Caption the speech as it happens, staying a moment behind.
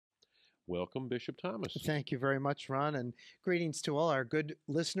Welcome, Bishop Thomas. Thank you very much, Ron, and greetings to all our good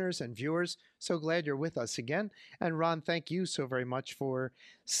listeners and viewers. So glad you're with us again. And Ron, thank you so very much for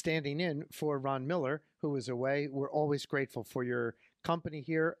standing in for Ron Miller, who is away. We're always grateful for your company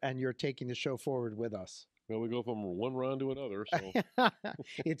here, and you're taking the show forward with us. Well, we go from one Ron to another, so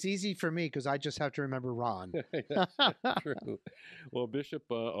It's easy for me because I just have to remember Ron. that's true. Well, Bishop,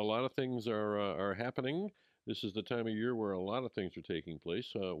 a lot of things are happening. This is the time of year where a lot of things are taking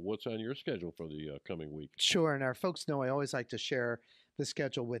place. What's on your schedule for the coming week? Sure, and our folks know I always like to share the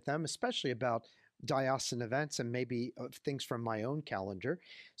schedule with them, especially about diocesan events and maybe things from my own calendar.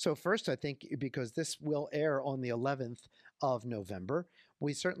 So, first, I think because this will air on the 11th of November,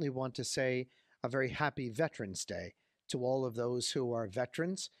 we certainly want to say a very happy Veterans Day to all of those who are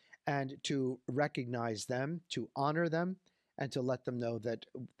veterans and to recognize them, to honor them, and to let them know that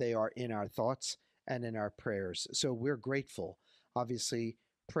they are in our thoughts and in our prayers. So, we're grateful, obviously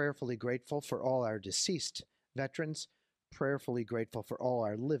prayerfully grateful for all our deceased veterans, prayerfully grateful for all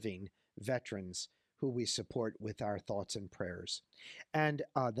our living veterans who we support with our thoughts and prayers. And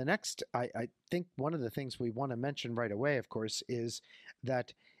the next, I think one of the things we want to mention right away, of course, is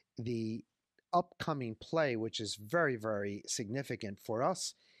that the upcoming play, which is very, very significant for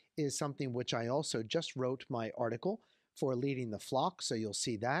us, is something which I also just wrote my article for Leading the Flock. So you'll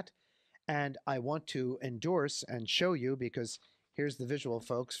see that. And I want to endorse and show you because here's the visual,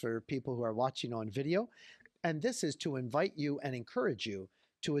 folks, for people who are watching on video. And this is to invite you and encourage you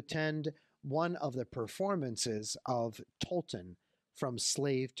to attend one of the performances of Tolton from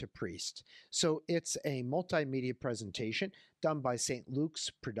Slave to Priest. So it's a multimedia presentation done by St. Luke's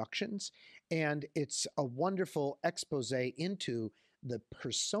Productions, and it's a wonderful expose into the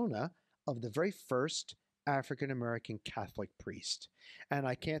persona of the very first African American Catholic priest. And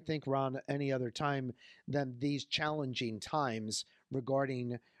I can't think, Ron, any other time than these challenging times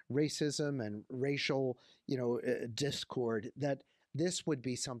regarding racism and racial, discord, that this would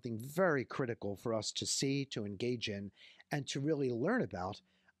be something very critical for us to see, to engage in, and to really learn about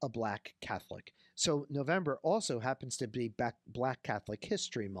a Black Catholic. So November also happens to be Black Catholic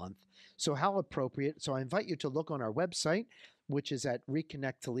History Month. So how appropriate. So I invite you to look on our website, which is at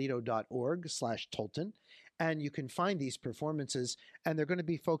reconnecttoledo.org/Tolton. And you can find these performances, and they're going to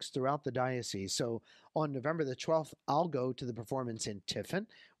be folks throughout the diocese. So on November the 12th, I'll go to the performance in Tiffin,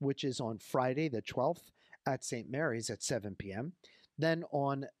 which is on Friday the 12th at St. Mary's at 7 p.m. Then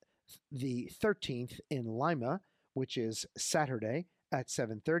on the 13th in Lima, which is Saturday at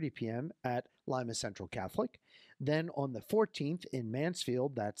 7:30 p.m. at Lima Central Catholic. Then on the 14th in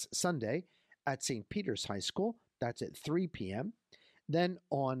Mansfield, that's Sunday, at St. Peter's High School, that's at 3 p.m. Then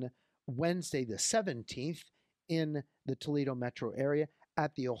on Wednesday the 17th in the Toledo metro area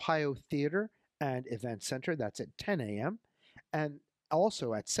at the Ohio Theater and Event Center, that's at 10 a.m. and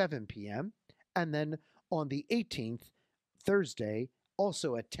also at 7 p.m. And then on the 18th, Thursday,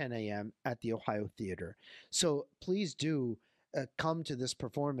 also at 10 a.m. at the Ohio Theater. So please do come to this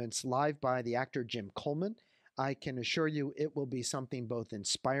performance live by the actor Jim Coleman. I can assure you it will be something both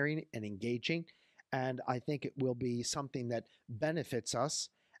inspiring and engaging, and I think it will be something that benefits us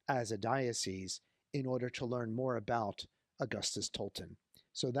as a diocese in order to learn more about Augustus Tolton.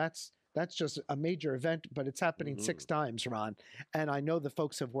 So that's just a major event, but it's happening 6 times, Ron. And I know the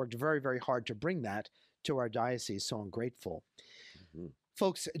folks have worked very, very hard to bring that to our diocese, so I'm grateful.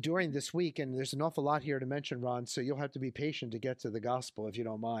 Folks, during this week, and there's an awful lot here to mention, Ron, so you'll have to be patient to get to the gospel if you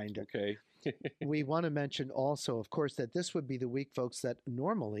don't mind. Okay. We want to mention also, of course, that this would be the week, folks, that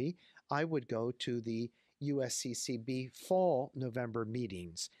normally I would go to the USCCB fall November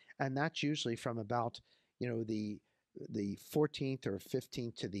meetings. And that's usually from about, the 14th or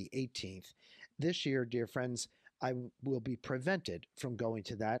 15th to the 18th. This year, dear friends, I will be prevented from going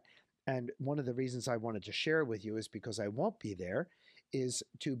to that. And one of the reasons I wanted to share with you is because I won't be there, is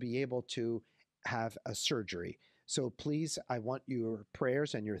to be able to have a surgery. So please, I want your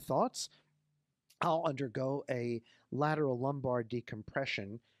prayers and your thoughts. I'll undergo a lateral lumbar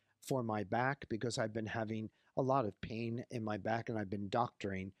decompression for my back because I've been having a lot of pain in my back and I've been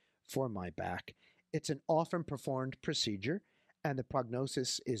doctoring for my back. It's an often performed procedure, and the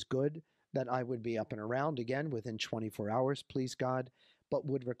prognosis is good that I would be up and around again within 24 hours, please God, but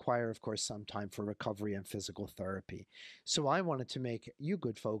would require, of course, some time for recovery and physical therapy. So I wanted to make you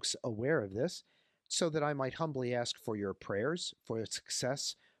good folks aware of this so that I might humbly ask for your prayers for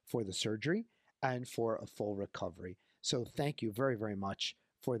success for the surgery and for a full recovery. So thank you very, very much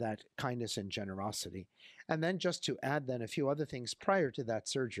for that kindness and generosity. And then just to add then a few other things prior to that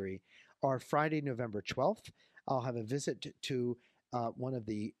surgery, our Friday, November 12th, I'll have a visit to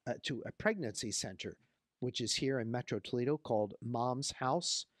to a pregnancy center, which is here in Metro Toledo called Mom's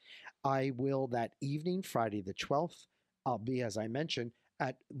House. I will that evening, Friday the 12th, I'll be, as I mentioned,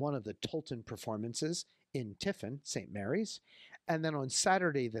 at one of the Tolton performances in Tiffin, St. Mary's. And then on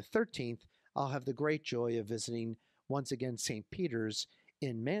Saturday the 13th, I'll have the great joy of visiting once again St. Peter's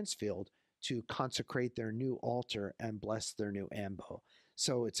in Mansfield to consecrate their new altar and bless their new ambo.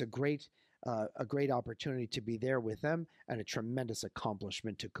 So it's a great opportunity to be there with them and a tremendous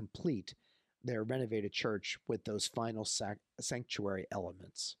accomplishment to complete their renovated church with those final sanctuary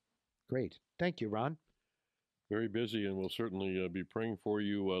elements. Great. Thank you, Ron. Very busy, and we'll certainly be praying for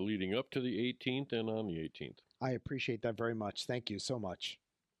you leading up to the 18th and on the 18th. I appreciate that very much. Thank you so much.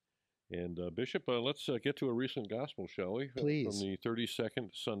 And Bishop, let's get to a recent gospel, shall we? From Please. the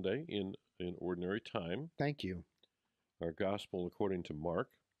 32nd Sunday in Ordinary Time. Thank you. Our gospel according to Mark.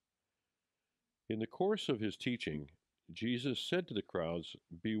 In the course of his teaching, Jesus said to the crowds,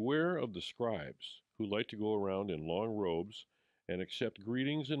 "Beware of the scribes, who like to go around in long robes and accept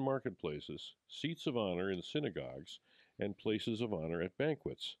greetings in marketplaces, seats of honor in synagogues, and places of honor at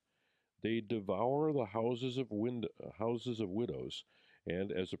banquets. They devour the houses of widows,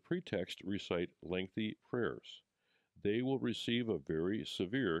 and as a pretext recite lengthy prayers. They will receive a very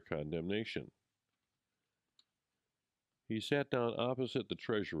severe condemnation." He sat down opposite the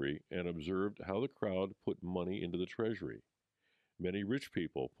treasury and observed how the crowd put money into the treasury. Many rich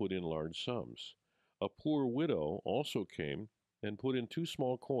people put in large sums. A poor widow also came and put in 2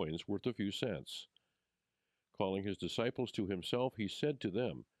 small coins worth a few cents. Calling his disciples to himself, he said to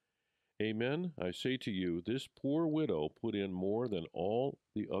them, "Amen, I say to you, this poor widow put in more than all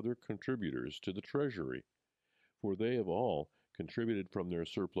the other contributors to the treasury, for they have all contributed from their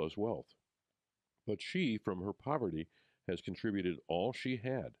surplus wealth. But she, from her poverty, has contributed all she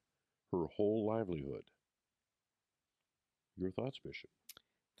had, her whole livelihood." Your thoughts, Bishop?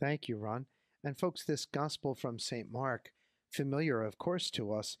 Thank you, Ron. And folks, this gospel from St. Mark, familiar, of course,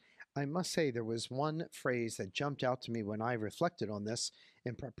 to us, I must say there was one phrase that jumped out to me when I reflected on this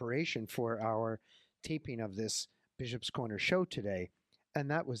in preparation for our taping of this Bishop's Corner show today. And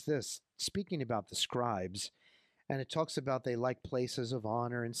that was this, speaking about the scribes. And it talks about they like places of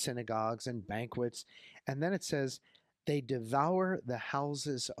honor and synagogues and banquets. And then it says, they devour the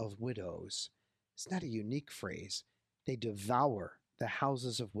houses of widows. Isn't that a unique phrase? They devour the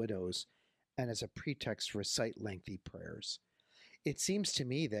houses of widows and as a pretext recite lengthy prayers. It seems to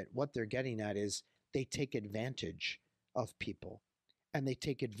me that what they're getting at is they take advantage of people, and they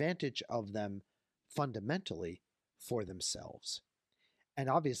take advantage of them fundamentally for themselves. And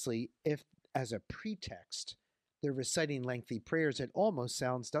obviously, if as a pretext they're reciting lengthy prayers, it almost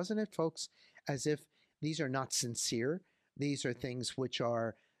sounds, doesn't it, folks, as if these are not sincere. These are things which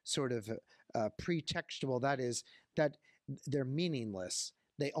are sort of pretextual. That is, that they're meaningless.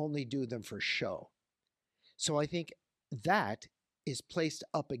 They only do them for show. So I think that is placed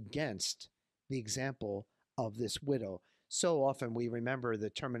up against the example of this widow. So often we remember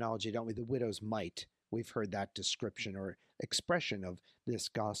the terminology, don't we? The widow's mite. We've heard that description or expression of this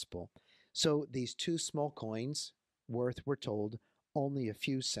gospel. So these 2 small coins worth, we're told, only a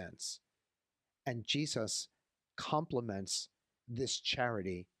few cents. And Jesus compliments this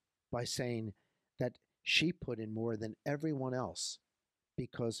charity by saying that she put in more than everyone else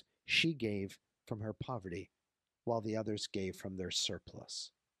because she gave from her poverty while the others gave from their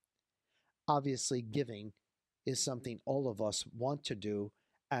surplus. Obviously, giving is something all of us want to do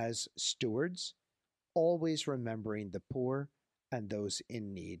as stewards, always remembering the poor and those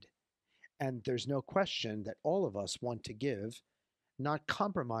in need. And there's no question that all of us want to give, not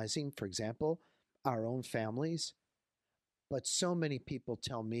compromising, for example, our own families. But so many people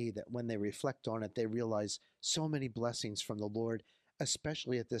tell me that when they reflect on it, they realize so many blessings from the Lord,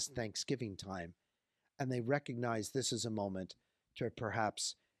 especially at this Thanksgiving time. And they recognize this is a moment to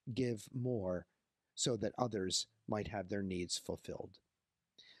perhaps give more so that others might have their needs fulfilled.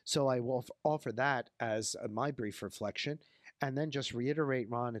 So I will offer that as my brief reflection, and then just reiterate,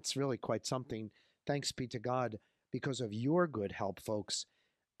 Ron, it's really quite something. Thanks be to God, because of your good help, folks.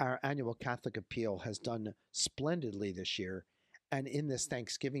 Our annual Catholic Appeal has done splendidly this year. And in this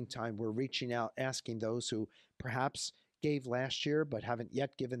Thanksgiving time, we're reaching out, asking those who perhaps gave last year but haven't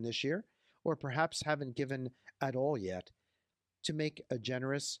yet given this year, or perhaps haven't given at all yet, to make a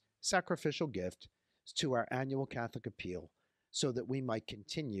generous sacrificial gift to our annual Catholic Appeal so that we might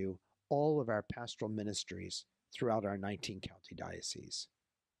continue all of our pastoral ministries throughout our 19-county diocese.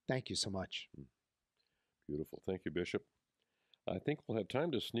 Thank you so much. Beautiful. Thank you, Bishop. I think we'll have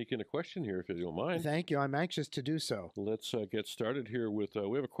time to sneak in a question here if you don't mind. Thank you. I'm anxious to do so. Let's get started here with,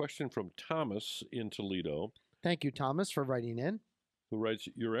 we have a question from Thomas in Toledo. Thank you, Thomas, for writing in. Who writes,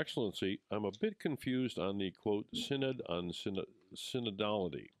 "Your Excellency, I'm a bit confused on the, quote, synod on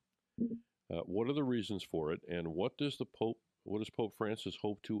synodality. What are the reasons for it, and what does Pope Francis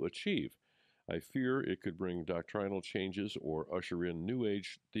hope to achieve? I fear it could bring doctrinal changes or usher in New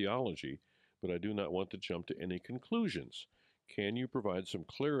Age theology, but I do not want to jump to any conclusions. Can you provide some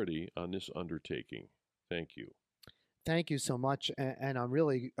clarity on this undertaking? Thank you. Thank you so much. And I'm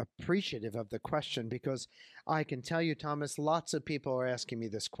really appreciative of the question because I can tell you, Thomas, lots of people are asking me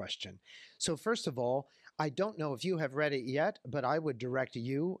this question. So, first of all, I don't know if you have read it yet, but I would direct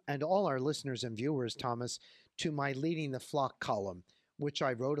you and all our listeners and viewers, Thomas, to my Leading the Flock column, which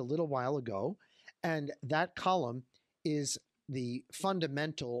I wrote a little while ago. And that column is the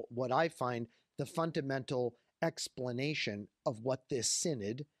fundamental, what I find, the fundamental explanation of what this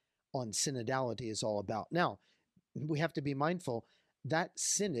synod on synodality is all about. Now, we have to be mindful that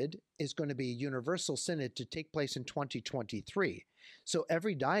synod is going to be a universal synod to take place in 2023. So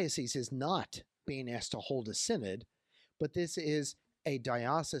every diocese is not being asked to hold a synod, but this is a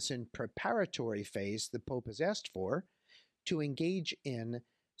diocesan preparatory phase the Pope has asked for to engage in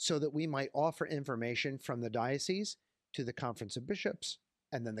so that we might offer information from the diocese to the Conference of Bishops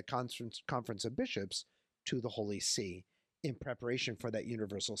and then the Conference of Bishops to the Holy See in preparation for that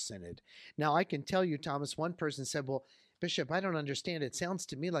universal synod. Now, I can tell you, Thomas, one person said, well, Bishop, I don't understand. It sounds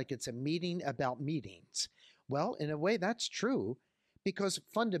to me like it's a meeting about meetings. Well, in a way, that's true, because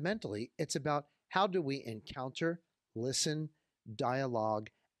fundamentally, it's about how do we encounter, listen,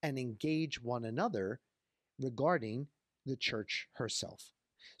 dialogue, and engage one another regarding the church herself.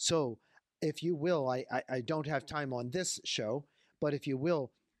 So, if you will, I don't have time on this show, but if you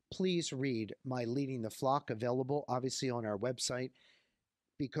will, please read my Leading the Flock, available obviously on our website,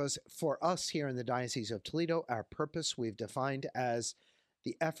 because for us here in the Diocese of Toledo, our purpose we've defined as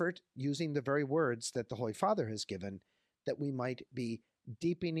the effort, using the very words that the Holy Father has given, that we might be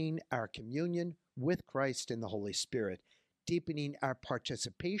deepening our communion with Christ in the Holy Spirit, deepening our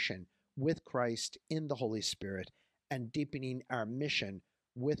participation with Christ in the Holy Spirit, and deepening our mission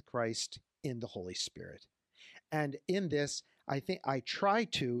with Christ in the Holy Spirit. And in this, I think I try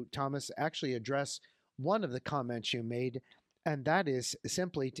to, Thomas, actually address one of the comments you made, and that is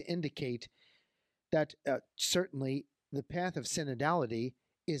simply to indicate that certainly the path of synodality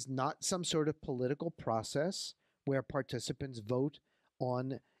is not some sort of political process where participants vote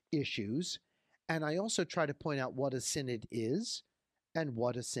on issues. And I also try to point out what a synod is and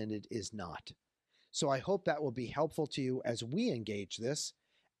what a synod is not. So I hope that will be helpful to you as we engage this.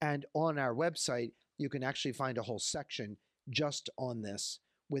 And on our website, you can actually find a whole section just on this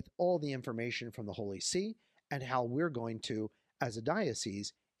with all the information from the Holy See and how we're going to, as a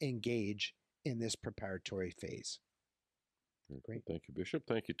diocese, engage in this preparatory phase. Great. Thank you, Bishop.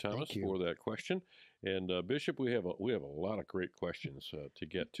 Thank you, Thomas, you. for that question. And Bishop, we have a lot of great questions to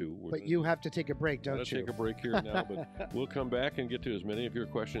get to. But you have to take a break, don't you? Take a break here now, but we'll come back and get to as many of your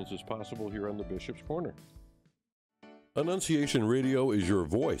questions as possible here on the Bishop's Corner. Annunciation Radio is your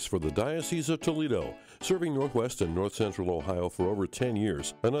voice for the Diocese of Toledo. Serving Northwest and North Central Ohio for over 10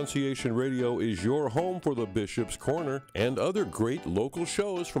 years, Annunciation Radio is your home for the Bishop's Corner and other great local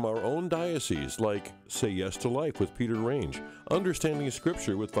shows from our own diocese, like Say Yes to Life with Peter Range, Understanding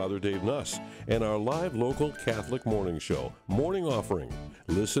Scripture with Father Dave Nuss, and our live local Catholic morning show, Morning Offering.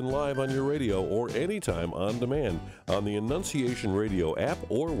 Listen live on your radio or anytime on demand on the Annunciation Radio app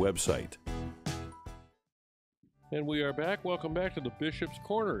or website. And we are back. Welcome back to the Bishop's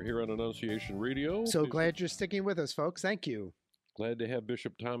Corner here on Annunciation Radio. So glad you're sticking with us, folks. Thank you. Glad to have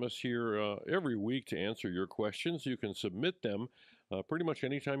Bishop Thomas here every week to answer your questions. You can submit them pretty much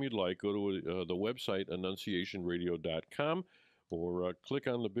anytime you'd like. Go to the website, annunciationradio.com, or click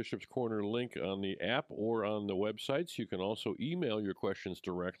on the Bishop's Corner link on the app or on the websites. You can also email your questions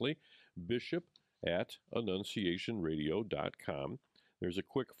directly, bishop@annunciationradio.com. There's a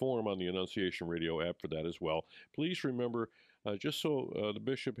quick form on the Annunciation Radio app for that as well. Please remember, just so the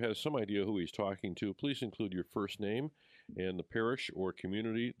bishop has some idea who he's talking to, please include your first name and the parish or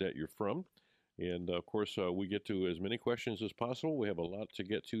community that you're from. And, of course, we get to as many questions as possible. We have a lot to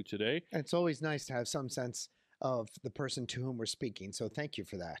get to today. And it's always nice to have some sense of the person to whom we're speaking. So thank you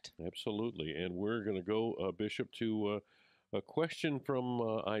for that. Absolutely. And we're going to go, Bishop, to a question from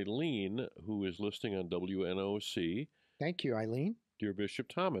Eileen, who is listening on WNOC. Thank you, Eileen. Dear Bishop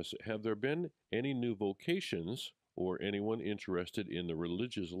Thomas, have there been any new vocations or anyone interested in the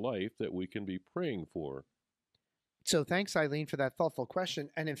religious life that we can be praying for? So thanks, Eileen, for that thoughtful question.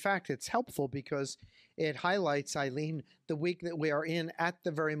 And in fact, it's helpful because it highlights, Eileen, the week that we are in at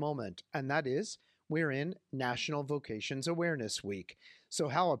the very moment. And that is, we're in National Vocations Awareness Week. So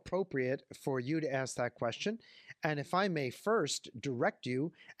how appropriate for you to ask that question. And if I may first direct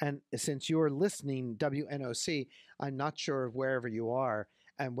you, and since you're listening WNOC, I'm not sure wherever you are,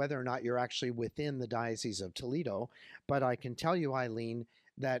 and whether or not you're actually within the Diocese of Toledo. But I can tell you, Eileen,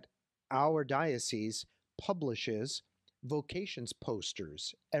 that our diocese publishes vocations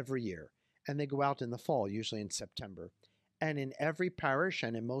posters every year, and they go out in the fall, usually in September. And in every parish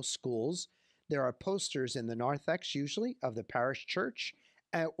and in most schools, there are posters in the narthex, usually of the parish church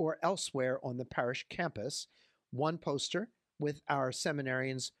or elsewhere on the parish campus. One poster with our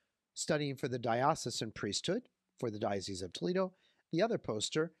seminarians studying for the diocesan priesthood for the Diocese of Toledo, the other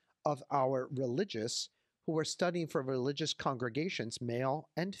poster of our religious who are studying for religious congregations, male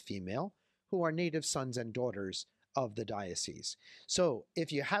and female, who are native sons and daughters of the diocese. So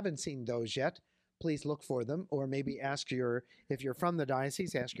if you haven't seen those yet, please look for them, or maybe if you're from the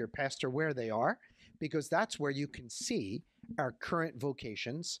diocese, ask your pastor where they are, because that's where you can see our current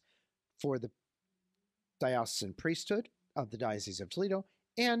vocations for the diocesan priesthood of the Diocese of Toledo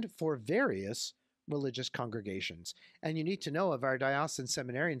and for various religious congregations. And you need to know of our diocesan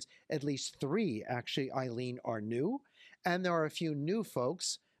seminarians, at least 3 actually, Eileen, are new. And there are a few new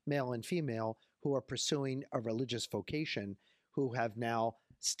folks, male and female, who are pursuing a religious vocation who have now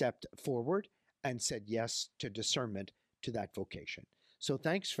stepped forward and said yes to discernment to that vocation. So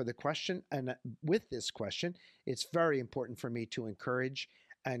thanks for the question. And with this question, it's very important for me to encourage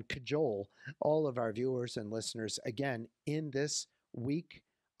and cajole all of our viewers and listeners again in this week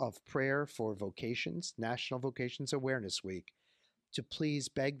of prayer for vocations, National Vocations Awareness Week, to please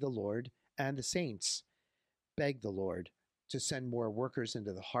beg the Lord and the saints, beg the Lord to send more workers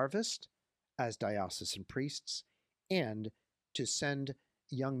into the harvest as diocesan priests and to send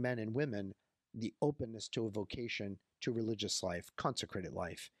young men and women the openness to a vocation to religious life, consecrated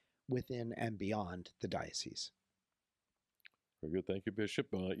life within and beyond the diocese. Very good. Thank you, Bishop.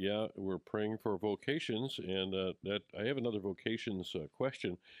 Yeah, we're praying for vocations, and that I have another vocations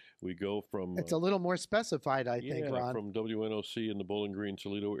question. We go from It's a little more specified, I think, Ron. from WNOC in the Bowling Green,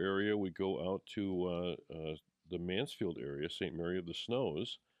 Toledo area. We go out to the Mansfield area, St. Mary of the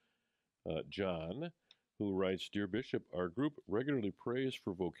Snows. John, who writes, "Dear Bishop, our group regularly prays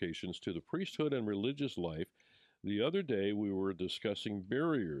for vocations to the priesthood and religious life. The other day we were discussing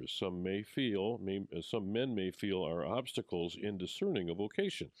barriers some men may feel are obstacles in discerning a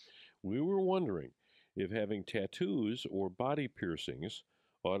vocation. We were wondering if having tattoos or body piercings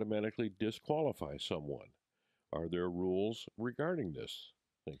automatically disqualify someone. Are there rules regarding this?"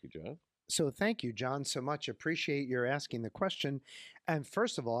 Thank you, John. So thank you, John, so much. Appreciate your asking the question. And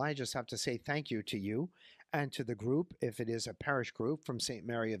first of all, I just have to say thank you to you and to the group, if it is a parish group from St.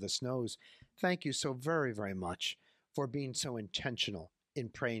 Mary of the Snows. Thank you so very, very much for being so intentional in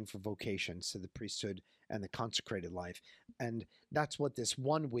praying for vocations to the priesthood and the consecrated life. And that's what this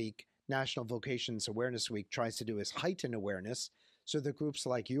 1 week National Vocations Awareness Week tries to do, is heighten awareness so that groups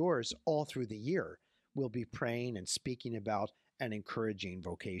like yours all through the year will be praying and speaking about and encouraging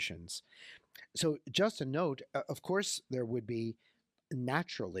vocations. So just a note, of course, there will be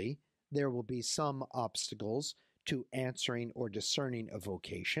some obstacles to answering or discerning a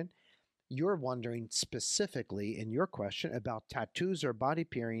vocation. You're wondering specifically in your question about tattoos or body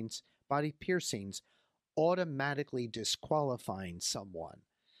piercings automatically disqualifying someone.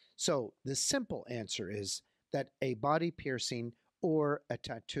 So the simple answer is that a body piercing or a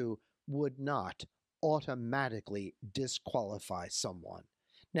tattoo would not automatically disqualify someone.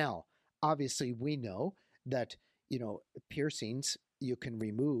 Now, obviously, we know that, piercings, you can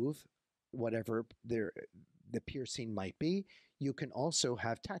remove whatever the piercing might be. You can also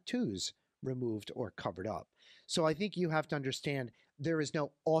have tattoos removed or covered up. So I think you have to understand there is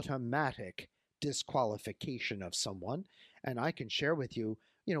no automatic disqualification of someone. And I can share with you,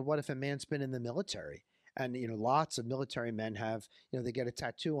 what if a man's been in the military? And, lots of military men have, they get a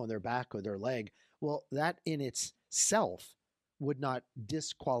tattoo on their back or their leg. Well, that in itself would not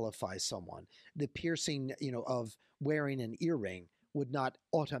disqualify someone. The piercing, of wearing an earring would not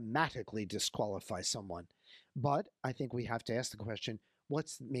automatically disqualify someone. But I think we have to ask the question,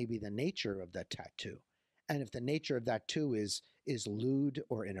 what's maybe the nature of that tattoo? And if the nature of that tattoo is lewd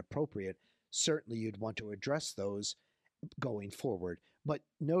or inappropriate, certainly you'd want to address those going forward. But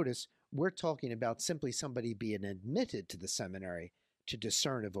notice, we're talking about simply somebody being admitted to the seminary to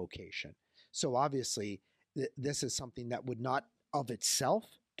discern a vocation. So obviously, this is something that would not of itself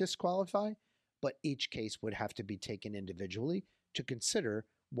disqualify, but each case would have to be taken individually to consider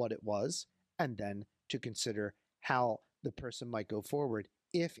what it was, and then to consider how the person might go forward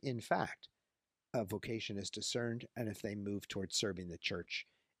if, in fact, a vocation is discerned and if they move towards serving the church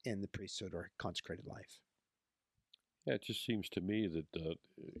in the priesthood or consecrated life. Yeah, it just seems to me that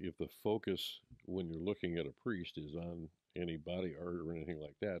if the focus when you're looking at a priest is on any body art or anything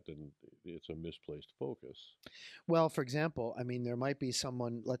like that, then it's a misplaced focus. Well, for example, I mean, there might be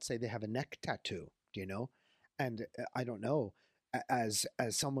someone, let's say they have a neck tattoo, you know, and I don't know, as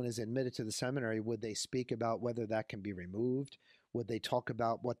someone is admitted to the seminary, would they speak about whether that can be removed? Would they talk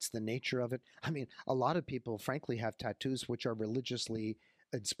about what's the nature of it? I mean, a lot of people, frankly, have tattoos which are religiously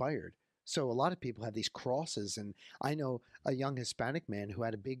inspired. So a lot of people have these crosses, and I know a young Hispanic man who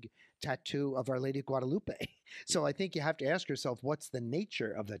had a big tattoo of Our Lady of Guadalupe. So I think you have to ask yourself, what's the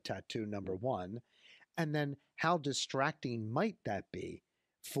nature of the tattoo, number one? And then how distracting might that be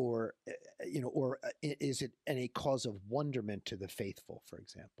for, or is it any cause of wonderment to the faithful, for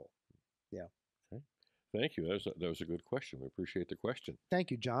example? Yeah. Okay. Thank you. That was a good question. We appreciate the question. Thank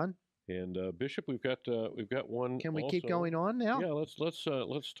you, John. And Bishop, we've got one. Can we also. keep going on now? Yeah,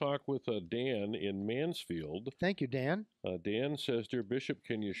 let's talk with Dan in Mansfield. Thank you, Dan. Dan says, "Dear Bishop,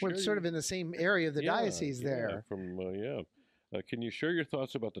 can you share?" We're sort of in the same area of the diocese there. Can you share your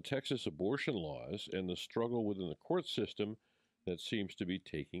thoughts about the Texas abortion laws and the struggle within the court system that seems to be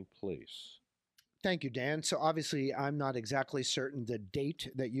taking place? Thank you, Dan. So obviously, I'm not exactly certain the date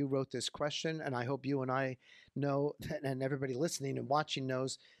that you wrote this question, and I hope you and I know, and everybody listening and watching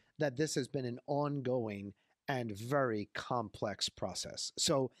knows, that this has been an ongoing and very complex process.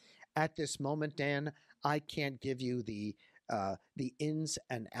 So at this moment, Dan, I can't give you the ins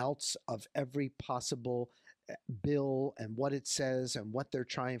and outs of every possible bill and what it says and what they're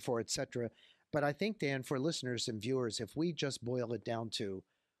trying for, etc. But I think, Dan, for listeners and viewers, if we just boil it down to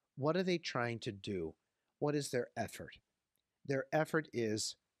what are they trying to do? What is their effort? Their effort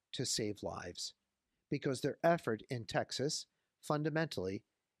is to save lives, because their effort in Texas fundamentally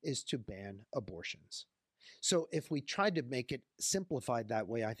is to ban abortions. So if we tried to make it simplified that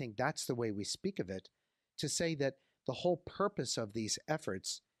way, I think that's the way we speak of it, to say that the whole purpose of these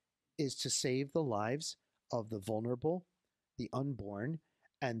efforts is to save the lives of the vulnerable, the unborn,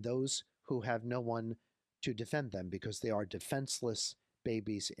 and those who have no one to defend them because they are defenseless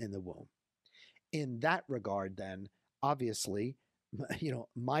babies in the womb. In that regard, then, obviously,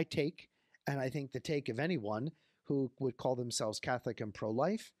 my take, and I think the take of anyone who would call themselves Catholic and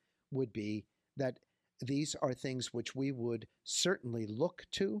pro-life, would be that these are things which we would certainly look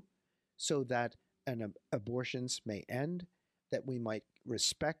to so that abortions may end, that we might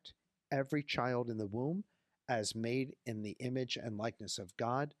respect every child in the womb as made in the image and likeness of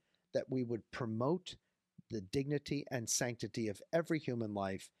God, that we would promote the dignity and sanctity of every human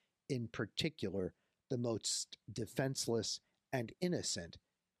life, in particular the most defenseless and innocent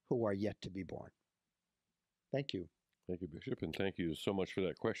who are yet to be born. Thank you. Thank you, Bishop, and thank you so much for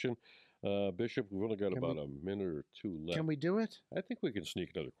that question. Bishop, we've only got about a minute or two left. Can we do it? I think we can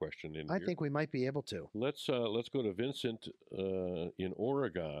sneak another question in I here. think we might be able to. Let's go to Vincent in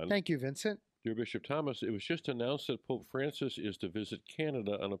Oregon. Thank you, Vincent. Dear Bishop Thomas, it was just announced that Pope Francis is to visit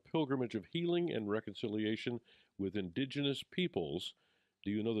Canada on a pilgrimage of healing and reconciliation with Indigenous peoples.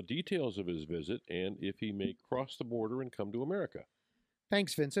 Do you know the details of his visit and if he may cross the border and come to America?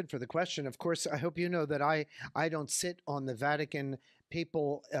 Thanks, Vincent, for the question. Of course, I hope you know that I don't sit on the Vatican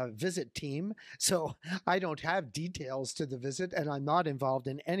papal visit team, so I don't have details to the visit, and I'm not involved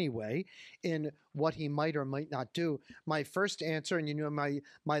in any way in what he might or might not do. My first answer, and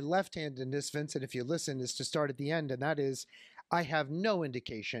my left hand in this, Vincent, if you listen, is to start at the end, and that is, I have no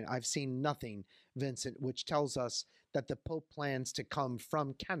indication. I've seen nothing, Vincent, which tells us that the Pope plans to come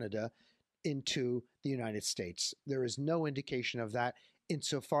from Canada into the United States. There is no indication of that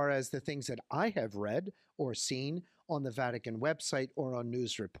insofar as the things that I have read or seen on the Vatican website or on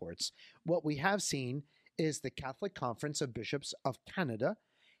news reports. What we have seen is the Catholic Conference of Bishops of Canada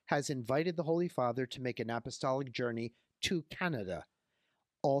has invited the Holy Father to make an apostolic journey to Canada,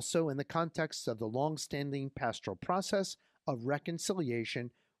 also in the context of the long-standing pastoral process of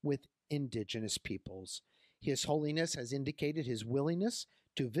reconciliation with Indigenous peoples. His Holiness has indicated his willingness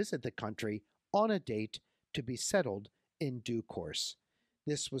to visit the country on a date to be settled in due course.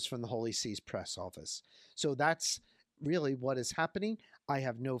 This was from the Holy See's press office. So that's really what is happening. I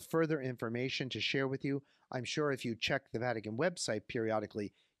have no further information to share with you. I'm sure if you check the Vatican website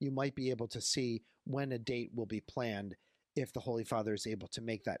periodically, you might be able to see when a date will be planned if the Holy Father is able to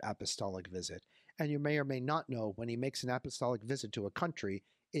make that apostolic visit. And you may or may not know when he makes an apostolic visit to a country,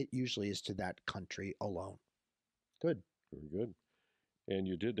 it usually is to that country alone. Good. Very good. And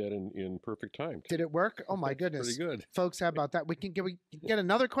you did that in perfect time. Did it work? Oh my goodness. Pretty good. Folks, how about that? Can we get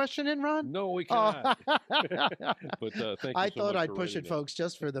another question in, Ron? No, we cannot. Oh. But thank you I so thought much I'd for push writing it, folks,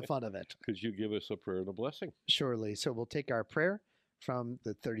 just for the fun of it. Could you give us a prayer and a blessing? Surely. So we'll take our prayer from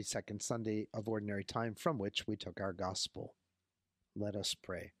the 32nd Sunday of Ordinary Time, from which we took our gospel. Let us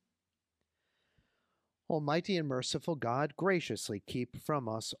pray. Almighty and merciful God, graciously keep from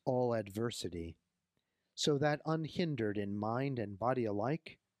us all adversity, so that unhindered in mind and body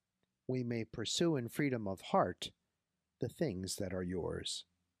alike, we may pursue in freedom of heart the things that are yours.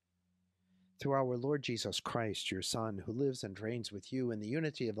 Through our Lord Jesus Christ, your Son, who lives and reigns with you in the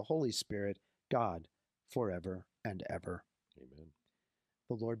unity of the Holy Spirit, God, forever and ever. Amen.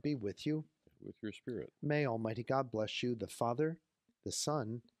 The Lord be with you. And with your spirit. May Almighty God bless you, the Father, the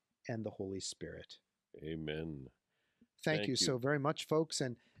Son, and the Holy Spirit. Amen. Thank you so very much, folks.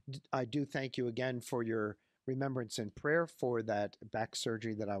 And I do thank you again for your remembrance and prayer for that back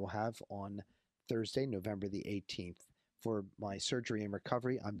surgery that I will have on Thursday, November the 18th. For my surgery and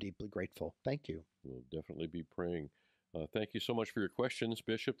recovery, I'm deeply grateful. Thank you. We'll definitely be praying. Thank you so much for your questions,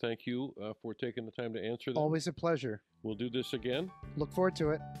 Bishop. Thank you for taking the time to answer them. Always a pleasure. We'll do this again. Look forward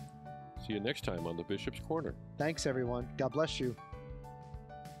to it. See you next time on the Bishop's Corner. Thanks, everyone. God bless you.